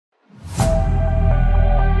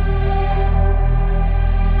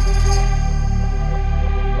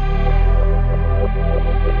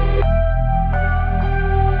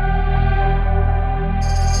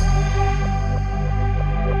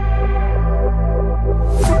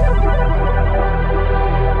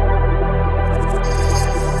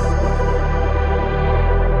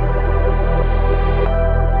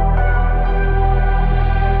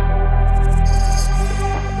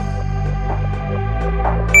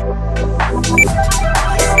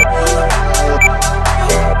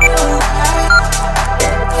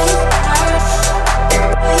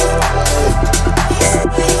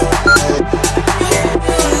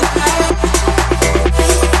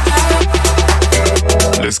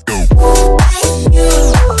Let's go.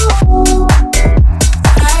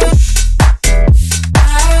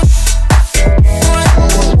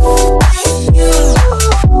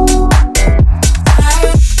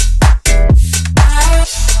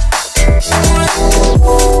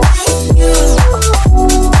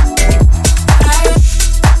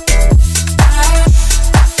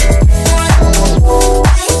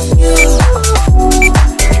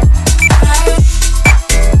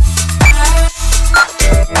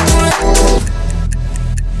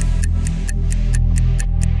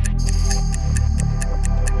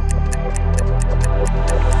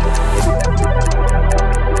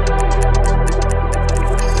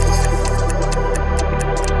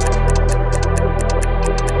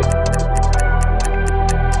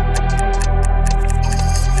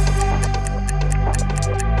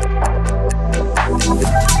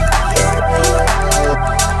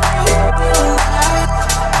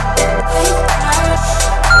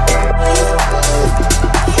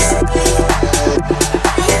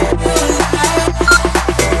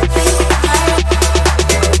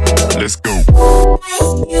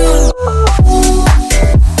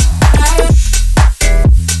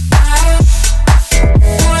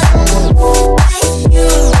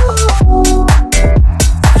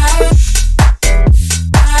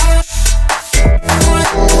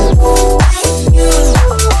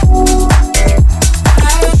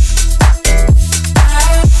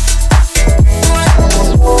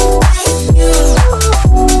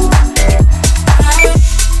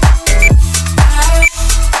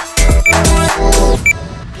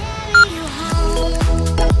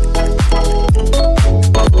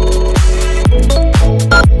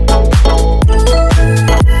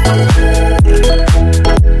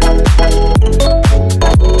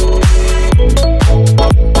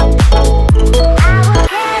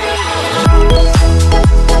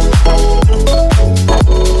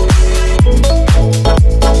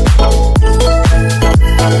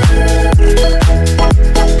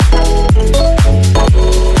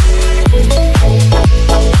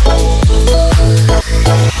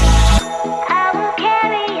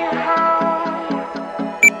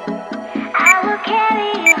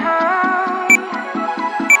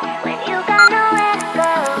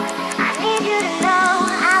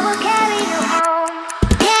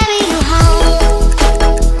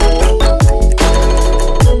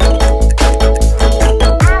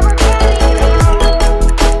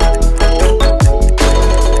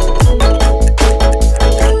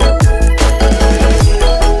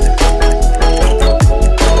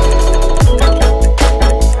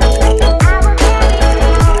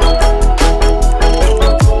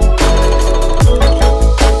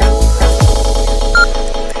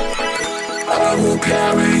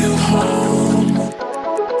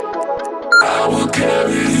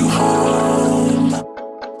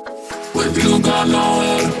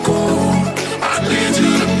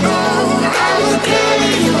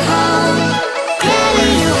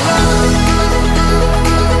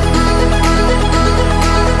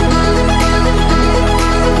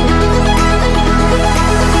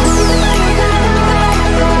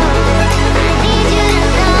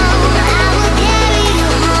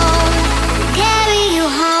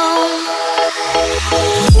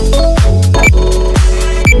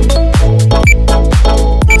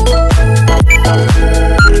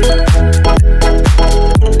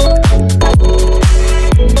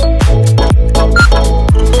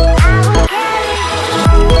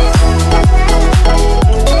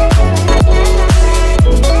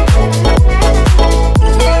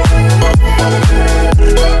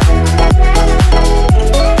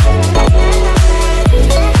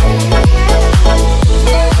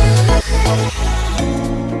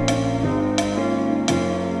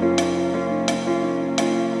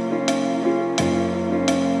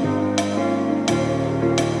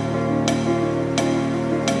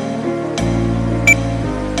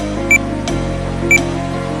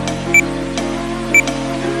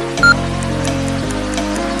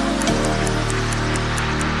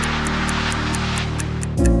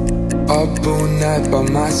 Up all night by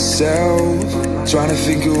myself, trying to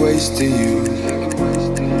think of ways to you.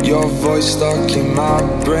 Your voice stuck in my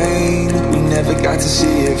brain, we never got to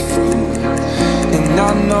see it through. And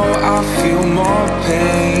I know I feel more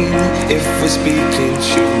pain if we're speaking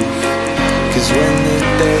truth. Cause when the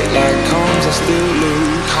daylight comes I still lose.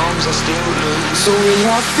 So will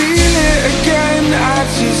I feel it again? I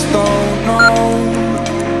just don't know.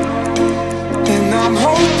 And I'm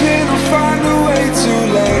hoping I'll find a way to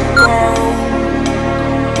let go.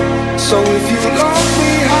 So if you love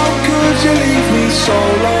me, how could you leave me so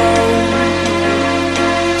low?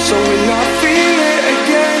 So will I feel it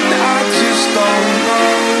again? I just don't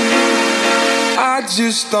know.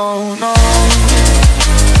 just don't know.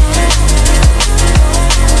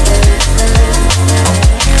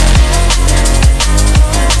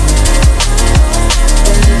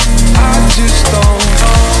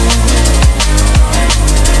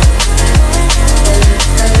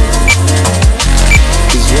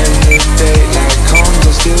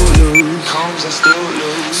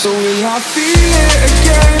 So will I feel it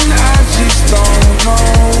again? I just don't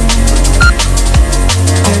know.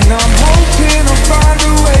 And I'm hoping I'll find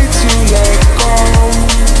a way to let go.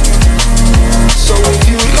 So if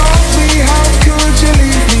you love me, how could you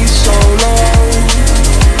leave me so low?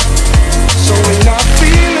 So will I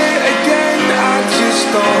feel it again? I just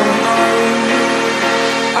don't know.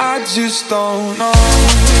 I just don't know.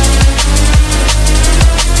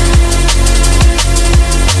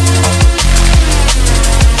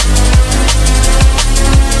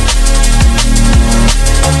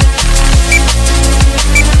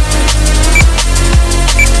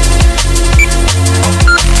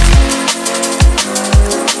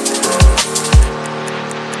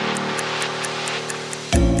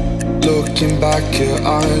 Looking back at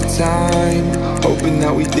our time, hoping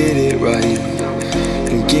that we did it right.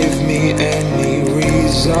 And give me any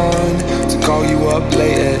reason to call you up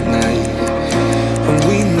late at night. And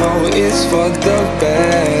we know it's for the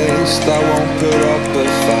best, I won't put up a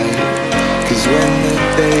fight. Cause when the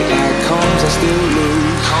daylight comes, I still lose.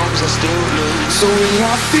 So will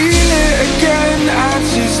I feel it again? I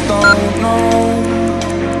just don't know.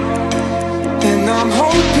 And I'm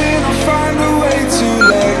hoping I'll find a way to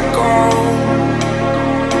let go.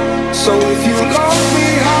 So if you love me,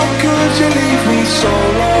 how could you leave me so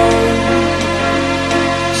low?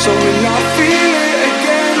 So will I feel it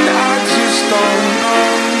again? I just don't know.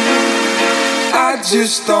 I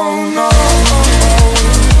just don't know.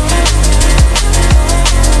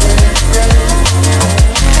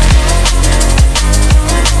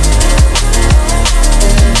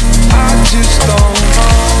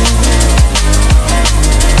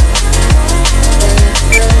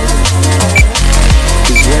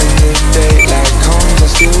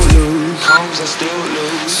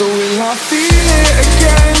 So will I feel it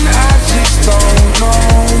again? I just don't know.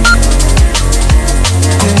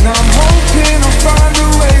 And I'm hoping I'll find a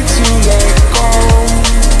way to let go.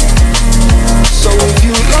 So if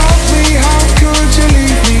you love me, how could you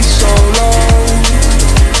leave me so low?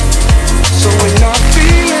 So will I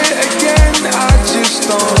feel it again? I just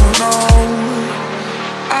don't know.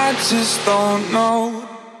 I just don't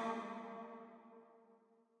know.